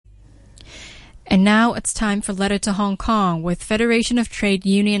And now it's time for Letter to Hong Kong with Federation of Trade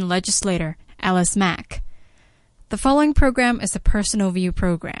Union Legislator Alice Mak. The following program is a personal view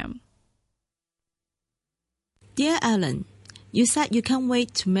program. Dear Allan, you said you can't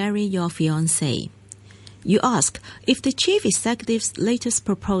wait to marry your fiancée. You ask if the Chief Executive's latest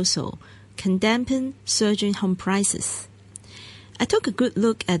proposal can dampen surging home prices. I took a good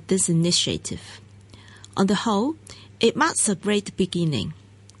look at this initiative. On the whole, it marks a great beginning.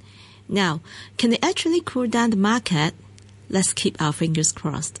 Now, can it actually cool down the market? Let's keep our fingers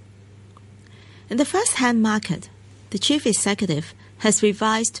crossed. In the first-hand market, the Chief Executive has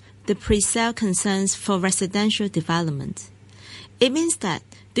revised the pre-sale concerns for residential development. It means that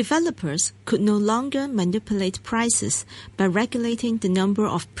developers could no longer manipulate prices by regulating the number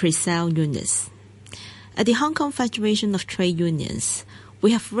of pre-sale units. At the Hong Kong Federation of Trade Unions,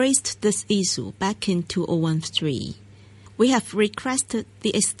 we have raised this issue back in 2013. We have requested the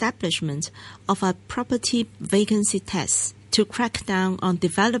establishment of a property vacancy test to crack down on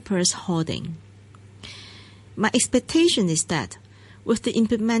developers' hoarding. My expectation is that with the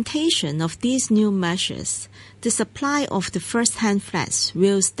implementation of these new measures, the supply of the first-hand flats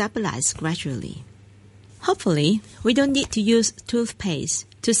will stabilize gradually. Hopefully, we don't need to use toothpaste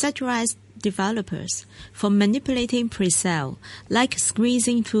to satirize developers for manipulating pre-sale like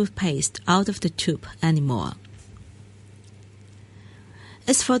squeezing toothpaste out of the tube anymore.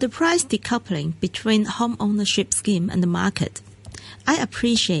 As for the price decoupling between home ownership scheme and the market, I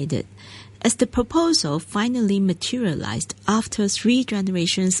appreciate it as the proposal finally materialized after 3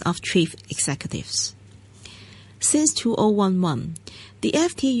 generations of chief executives. Since 2011, the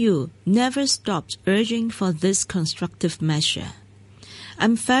FTU never stopped urging for this constructive measure.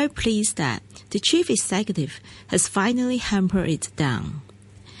 I'm very pleased that the chief executive has finally hammered it down.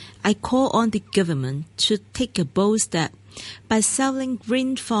 I call on the government to take a bold step by selling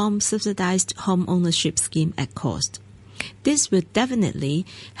green farm subsidized home ownership scheme at cost. This will definitely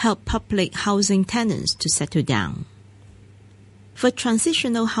help public housing tenants to settle down. For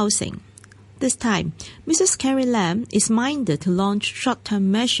transitional housing, this time, Mrs. Carrie Lam is minded to launch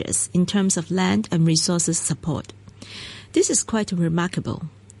short-term measures in terms of land and resources support. This is quite remarkable.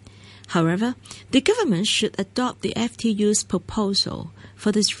 However, the government should adopt the FTU's proposal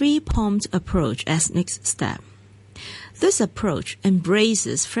for the 3-pronged approach as next step. This approach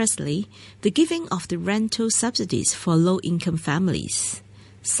embraces, firstly, the giving of the rental subsidies for low-income families.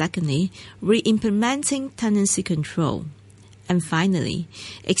 Secondly, re-implementing tenancy control. And finally,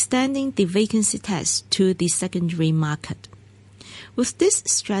 extending the vacancy test to the secondary market. With this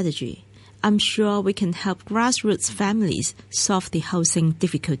strategy, I'm sure we can help grassroots families solve the housing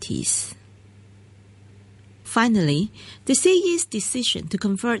difficulties. Finally, the CE's decision to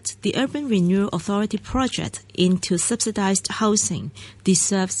convert the Urban Renewal Authority project into subsidized housing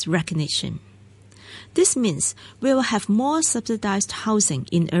deserves recognition. This means we will have more subsidized housing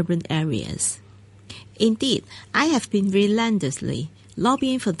in urban areas. Indeed, I have been relentlessly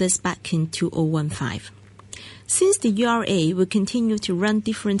lobbying for this back in 2015. Since the URA will continue to run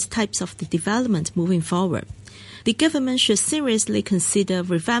different types of the development moving forward, the government should seriously consider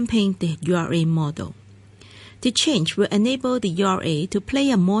revamping the URA model. The change will enable the URA to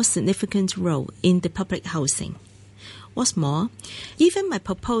play a more significant role in the public housing. What's more, even my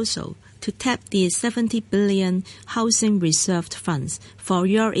proposal to tap the 70 billion housing reserved funds for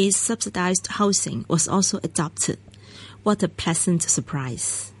URA's subsidized housing was also adopted. What a pleasant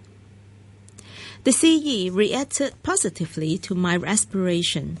surprise. The CE reacted positively to my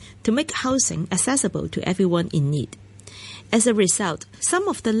aspiration to make housing accessible to everyone in need. As a result, some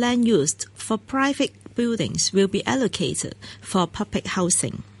of the land used for private buildings will be allocated for public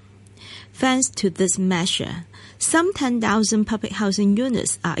housing. Thanks to this measure, some 10,000 public housing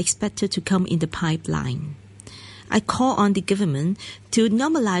units are expected to come in the pipeline. I call on the government to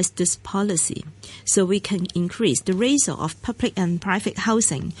normalize this policy so we can increase the ratio of public and private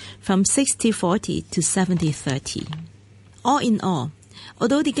housing from 60-40 to 70-30. All in all,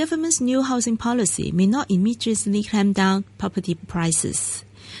 although the government's new housing policy may not immediately clamp down property prices,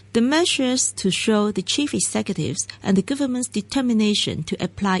 the measures to show the chief executives and the government's determination to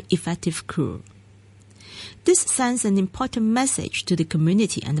apply effective cure. This sends an important message to the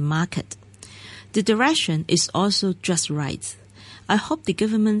community and the market. The direction is also just right. I hope the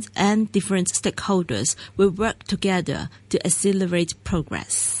government and different stakeholders will work together to accelerate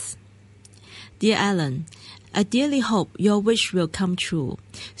progress. Dear Allan, I dearly hope your wish will come true.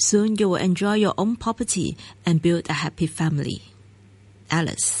 Soon you will enjoy your own property and build a happy family.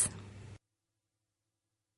 Alice.